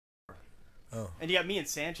Oh. And you got me and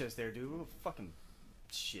Sanchez there, dude. We're fucking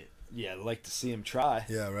shit. Yeah, I'd like to see him try.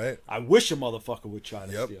 Yeah, right. I wish a motherfucker would try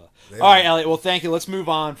to Yep. steal. They All right, would. Elliot. Well, thank you. Let's move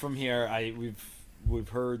on from here. We've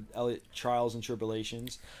heard Elliot trials and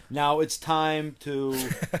tribulations. Now it's time to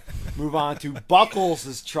move on to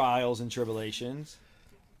Buchholz' trials and tribulations.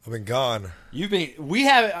 I've been gone. We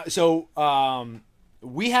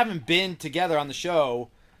haven't been together on the show.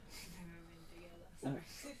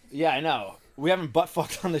 Yeah, I know. We haven't butt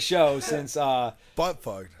fucked on the show since Butt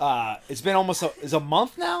fucked. it's been almost a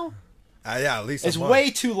month now. Yeah, at least It's a month.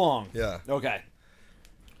 way too long. Yeah. Okay.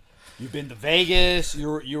 You've been to Vegas.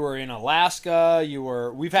 You were in Alaska. I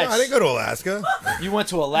didn't go to Alaska. You went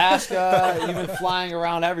to Alaska. You've been flying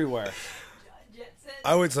around everywhere.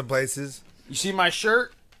 I went some places. You see my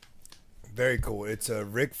shirt? Very cool. It's a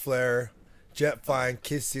Ric Flair, jet flying,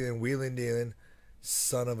 kiss stealing, wheeling dealing,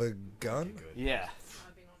 son of a gun. Yeah.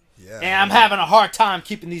 Yeah. And I'm having a hard time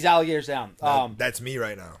keeping these alligators down. That's me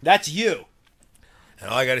right now. That's you. And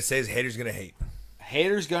all I gotta say is haters gonna hate.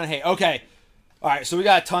 Haters gonna hate. Okay. All right, so we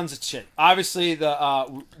got tons of shit. Obviously, the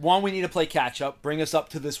one, we need to play catch up. Bring us up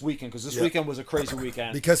to this weekend, because this weekend was a crazy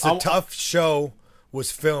weekend. Because the tough show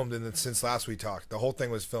was filmed, and since last we talked, the whole thing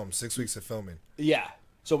was filmed. 6 weeks of filming. Yeah.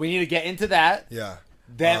 So we need to get into that. Yeah.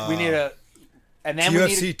 Then we need to, and then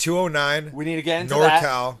UFC 209. we need to get into that.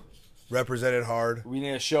 NorCal represented hard. We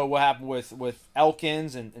need to show what happened with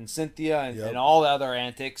Elkins and Cynthia and all the other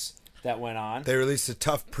antics that went on. They released a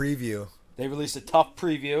tough preview. They released a tough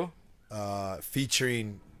preview.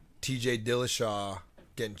 Featuring TJ Dillashaw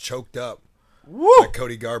getting choked up Woo! by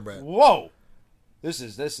Cody Garbrandt. Whoa, this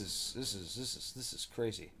is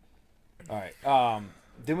crazy. All right,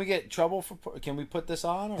 didn't we get in trouble for? Can we put this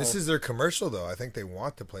on? Or? This is their commercial, though. I think they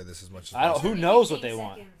want to play this as much as I don't. possible. Who knows what they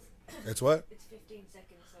want? It's what? It's 15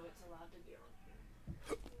 seconds, so it's allowed to be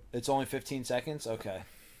on. It's only 15 seconds. Okay.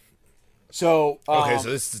 So. Okay, so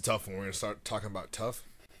this is a tough one. We're gonna start talking about tough.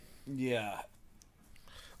 Yeah.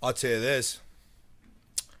 I'll tell you this.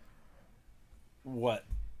 What?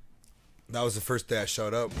 That was the first day I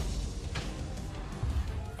showed up.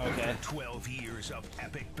 Okay. 12 years of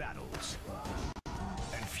epic battles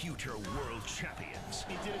and future world champions.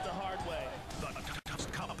 He did it the hard way. The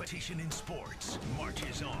toughest competition in sports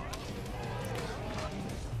marches on.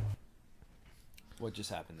 What just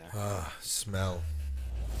happened there? Smell.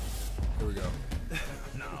 Here we go.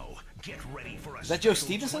 Now, get ready for a Is that Joe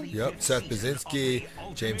Stevenson? Yep. Seth Baczynski,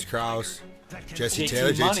 James Krause, Jesse JT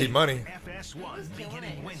Taylor, JT Money, FS1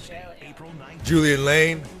 beginning Wednesday, April 9th. Julian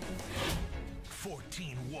Lane.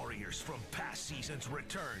 14 warriors from past seasons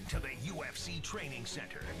return to the UFC training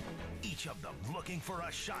center. Each of them looking for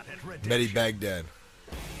a shot at redemption. Mehdi Baghdad.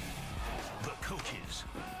 The coaches,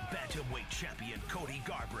 bantamweight champion Cody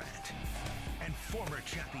Garbrandt and former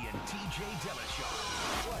champion TJ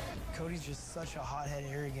Dillashaw. Cody's just such a hothead,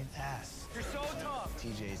 arrogant ass. You're so tough.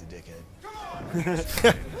 TJ's a dickhead.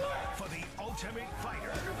 For the ultimate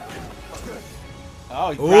fighter.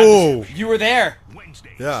 Oh, Ooh. you were there.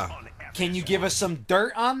 Wednesdays Yeah. on Can you give us some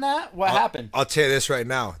dirt on that? What happened? I'll tell you this right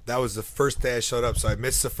now. That was the first day I showed up, so I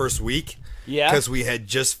missed the first week. Yeah. Because we had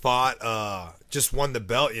just fought, just won the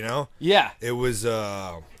belt, you know? Yeah. It was,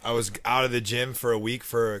 I was out of the gym for a week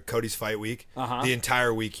for Cody's fight week. Uh-huh. The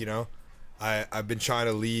entire week, you know? I've been trying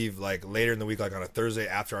to leave, like, later in the week, like on a Thursday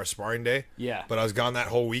after our sparring day. Yeah. But I was gone that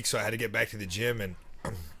whole week, so I had to get back to the gym, and,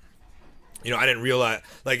 you know, I didn't realize,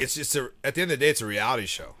 like, it's just, at the end of the day, it's a reality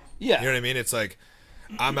show. Yeah. You know what I mean? It's like,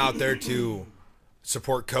 I'm out there to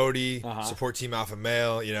support Cody, Uh-huh. support Team Alpha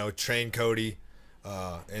Male, you know, train Cody,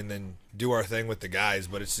 and then do our thing with the guys.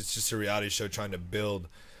 But it's just a reality show trying to build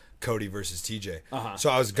Cody versus TJ. Uh-huh. So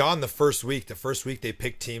I was gone the first week. The first week they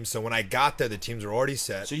picked teams. So when I got there, the teams were already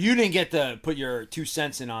set. So you didn't get to put your 2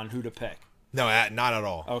 cents in on who to pick. No, not at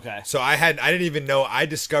all. Okay. So I didn't even know. I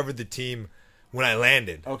discovered the team when I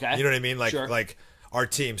landed. Okay. You know what I mean? Like Sure. like our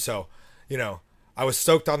team. So, you know, I was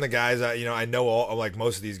stoked on the guys. I know all, like,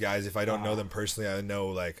 most of these guys. If I don't know them personally, I know,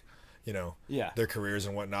 like, you know, Yeah. their careers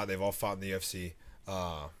and whatnot. They've all fought in the UFC.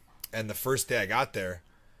 And the first day I got there,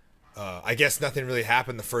 I guess nothing really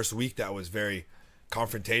happened the first week that was very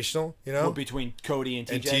confrontational, you know? Well, between Cody and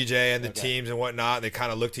TJ? And TJ and the Okay. teams and whatnot. They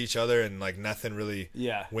kind of looked at each other and, like, nothing really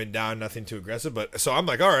Yeah. went down, nothing too aggressive. But so I'm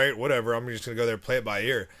like, all right, whatever. I'm just going to go there, play it by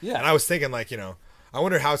ear. Yeah. And I was thinking, like, you know, I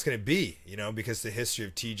wonder how it's going to be, you know, because the history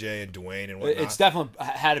of TJ and Dwayne and whatnot. It's definitely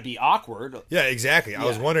had to be awkward. Yeah, exactly. I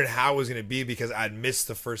was Yeah. wondering how it was going to be because I'd missed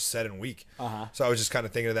the first set and week. Uh-huh. So I was just kind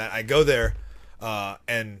of thinking of that. I go there.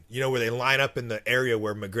 And you know where they line up in the area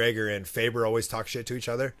where McGregor and Faber always talk shit to each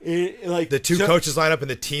other. Like The two coaches line up and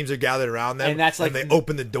the teams are gathered around them, And that's like- they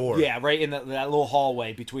open the door. Yeah, right in that little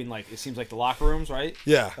hallway between like it seems like the locker rooms, right?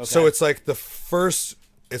 Yeah. Okay. So it's like the first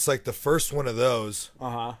one of those.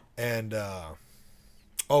 Uh-huh. And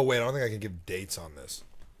oh wait, I don't think I can give dates on this.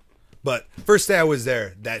 But first day I was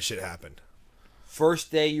there, that shit happened.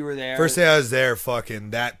 First day you were there. First day I was there, fucking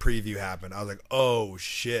that preview happened. I was like, oh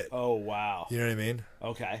shit. Oh wow. You know what I mean?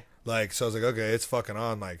 Okay. Like, so I was like, okay, it's fucking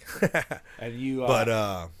on. Like, And you. but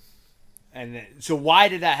And then, so why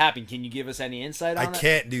did that happen? Can you give us any insight on I it?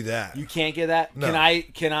 can't do that. You can't get that. No.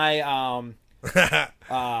 Can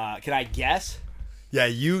I guess? Yeah,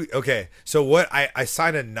 okay. So what I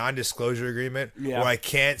signed a non-disclosure agreement Yeah. where I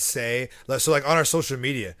can't say, so like on our social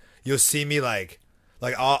media, you'll see me like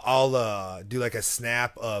I'll do like a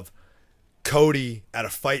snap of Cody at a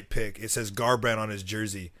fight pick. It says Garbrandt on his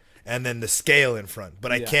jersey, and then the scale in front.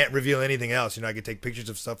 But I Yeah. can't reveal anything else. You know, I can take pictures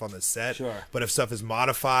of stuff on the set. Sure. But if stuff is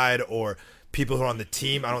modified or people who are on the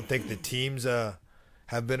team, I don't think the teams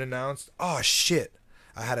have been announced. Oh shit!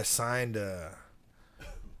 I had a signed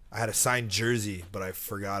jersey, but I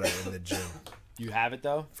forgot it in the gym You have it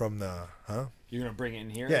though. from the You're gonna bring it in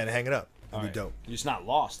here. yeah, and hang it up. All It'd be right. dope. You're just not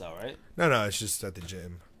lost though, right? No, it's just at the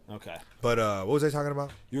gym. Okay. But what was I talking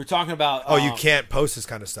about? You were talking about. Oh, you can't post this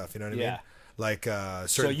kind of stuff. You know what I yeah. mean? Like So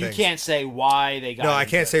certain you things. can't say why they got. No, I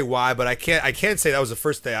into can't it. say why, but I can say that was the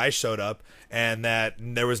first day I showed up, and that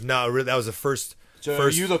there was that was the first. So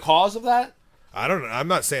first, are you the cause of that? I don't know. I'm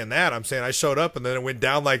not saying that. I'm saying I showed up, and then it went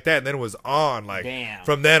down like that, and then it was on. Like Damn.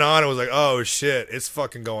 from then on, it was like, oh shit, it's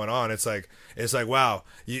fucking going on. It's like wow.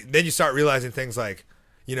 Then you start realizing things like,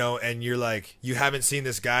 you know, and you're like, you haven't seen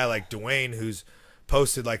this guy like Dwayne who's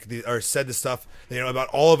posted like or said the stuff, you know, about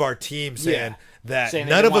all of our teams saying Yeah. that Saying they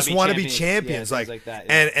none don't of us wanna want to be be champions. champions, Yeah, like, things like that,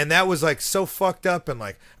 yeah. and that was like so fucked up. And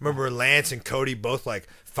like, I remember Lance and Cody both like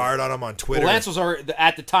fired on him on Twitter. Well, Lance was already,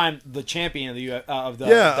 at the time the champion of the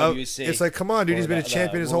WEC. it's like, come on, dude, Or he's been a the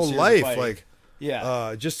champion his World whole Series of life. Fighting. Like,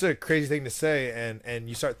 yeah. just a crazy thing to say, and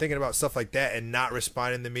you start thinking about stuff like that and not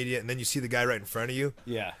responding to the media, and then you see the guy right in front of you,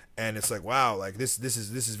 Yeah. and it's like, wow, like this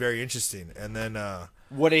is very interesting. And then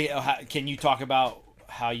Can you talk about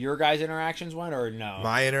how your guys' interactions went, or no?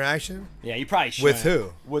 my interaction Yeah, you probably should. with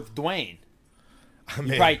who? With Dwayne. I You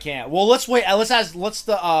mean, probably can't. Well, let's wait.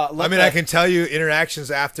 I can tell you interactions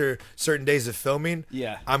after certain days of filming.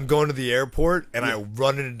 Yeah. I'm going to the airport and I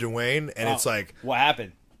run into Dwayne, and it's like, what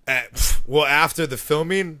happened? after the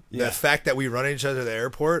filming, Yeah. the fact that we run into each other at the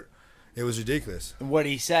airport, it was ridiculous. What did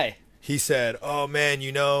he say? He said, "Oh man,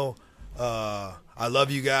 you know, I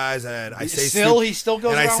love you guys, and I say He still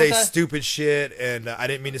goes and I around say with that? stupid shit, and I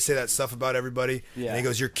didn't mean to say that stuff about everybody." Yeah. And he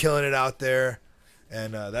goes, "You're killing it out there,"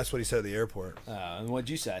 and that's what he said at the airport. And what'd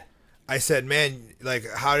you say? I said, "Man, like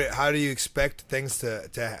how do you expect things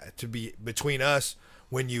to be between us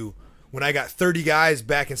when I got 30 guys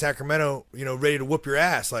back in Sacramento, you know, ready to whoop your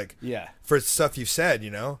ass, like Yeah. for stuff you've said, you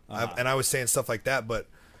know?" Uh-huh. And I was saying stuff like that, but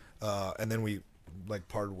and then we like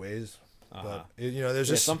parted ways. But you know, there's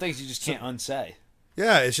Yeah, just some things you just can't unsay.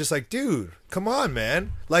 yeah, it's just like, dude, come on,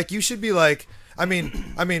 man. Like, you should be like, I mean,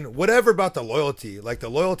 whatever about the loyalty. Like, the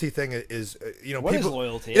loyalty thing is, you know, What is people.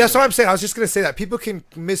 loyalty? Yeah, that's what I'm saying. I was just gonna say that people can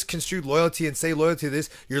misconstrue loyalty and say loyalty to this.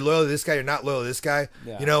 You're loyal to this guy. You're not loyal to this guy.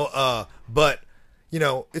 Yeah. You know, but you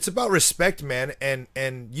know, it's about respect, man.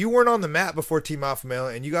 And you weren't on the map before Team Alpha Male,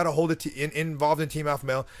 and you got to hold it involved in Team Alpha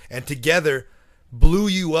Male, and together blew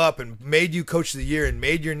you up and made you coach of the year and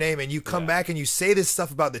made your name, and you come back and you say this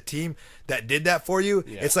stuff about the team that did that for you.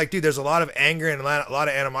 Yeah. It's like, dude, there's a lot of anger and a lot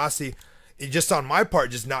of animosity just on my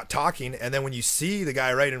part, just not talking. And then when you see the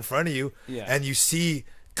guy right in front of you, Yeah. and you see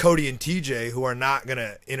Cody and TJ who are not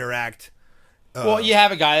gonna interact. Well, you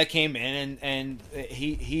have a guy that came in and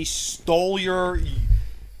he stole your.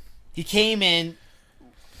 He came in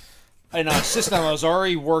a system that was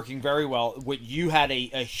already working very well. What you had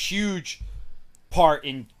a huge part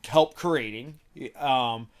in help creating.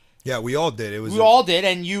 Yeah, we all did. It was We all did,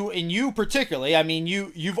 and you particularly. I mean,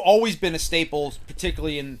 you've always been a staple,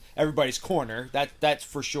 particularly in everybody's corner. That's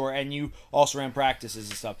for sure. And you also ran practices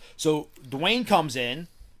and stuff. So Dwayne comes in,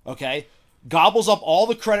 okay, gobbles up all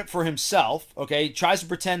the credit for himself. Okay, tries to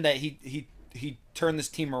pretend that he turned this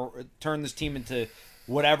team into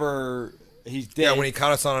whatever he did. Yeah, when he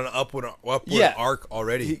caught us on an upward Yeah. arc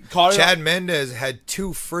already. He caught it Chad Mendez had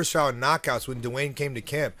 2 first-round knockouts when Dwayne came to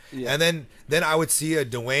camp. Yeah. And then I would see a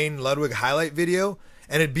Dwayne Ludwig highlight video,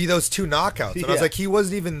 and it'd be those 2 knockouts. And I was Yeah. like, he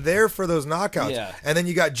wasn't even there for those knockouts. Yeah. And then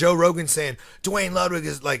you got Joe Rogan saying, Dwayne Ludwig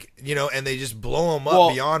is like, you know, and they just blow him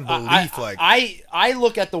up beyond belief. I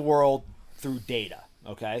look at the world through data.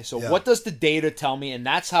 Okay, so Yeah. what does the data tell me? And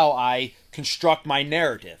that's how I construct my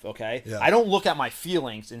narrative. Okay, Yeah. I don't look at my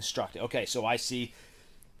feelings and construct it. Okay, so I see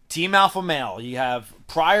Team Alpha Male. You have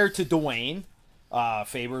prior to Dwayne,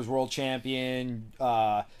 Faber's world champion.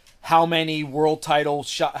 How many world title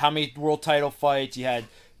fights? You had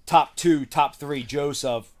top 2, top 3.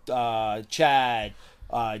 Joseph, Chad,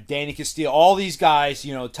 Danny Castillo. All these guys,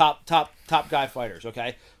 top guy fighters.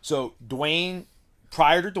 Okay, so Dwayne.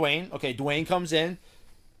 Prior to Dwayne, okay, Dwayne comes in,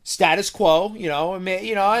 status quo, he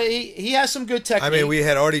has some good technique. I mean, we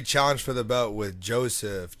had already challenged for the belt with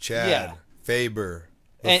Joseph, Chad, Yeah. Faber.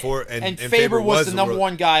 And Faber was the number world-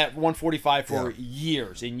 one guy at 145 for Yeah.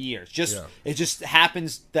 years and years. Yeah. It just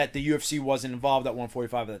happens that the UFC wasn't involved at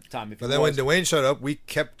 145 at the time. If But it then was, when Dwayne showed up, we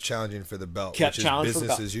kept challenging for the belt, kept which is challenging for the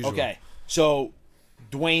business belt. as usual. Okay, so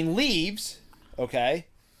Dwayne leaves. Okay,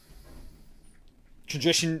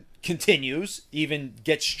 tradition continues, even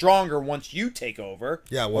gets stronger once you take over.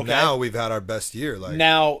 Yeah, well, okay? now we've had our best year. Like,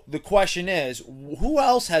 Now the question is, who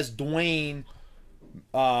else has Dwayne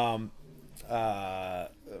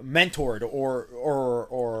mentored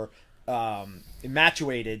or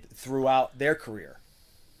infatuated throughout their career?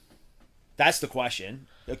 That's the question.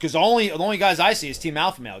 Because the only guys I see is Team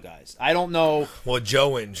Alpha Male guys. I don't know well, Joe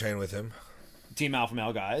went and trained with him. Team Alpha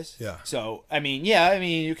Male guys. Yeah. So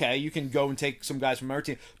okay, you can go and take some guys from our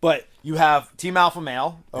team, but you have Team Alpha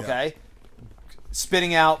Male, okay,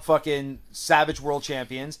 spitting out fucking savage world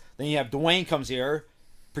champions. Then you have Dwayne comes here,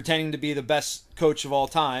 pretending to be the best coach of all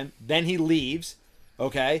time. Then he leaves,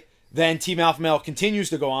 okay. Then Team Alpha Male continues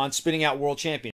to go on, spitting out world champions.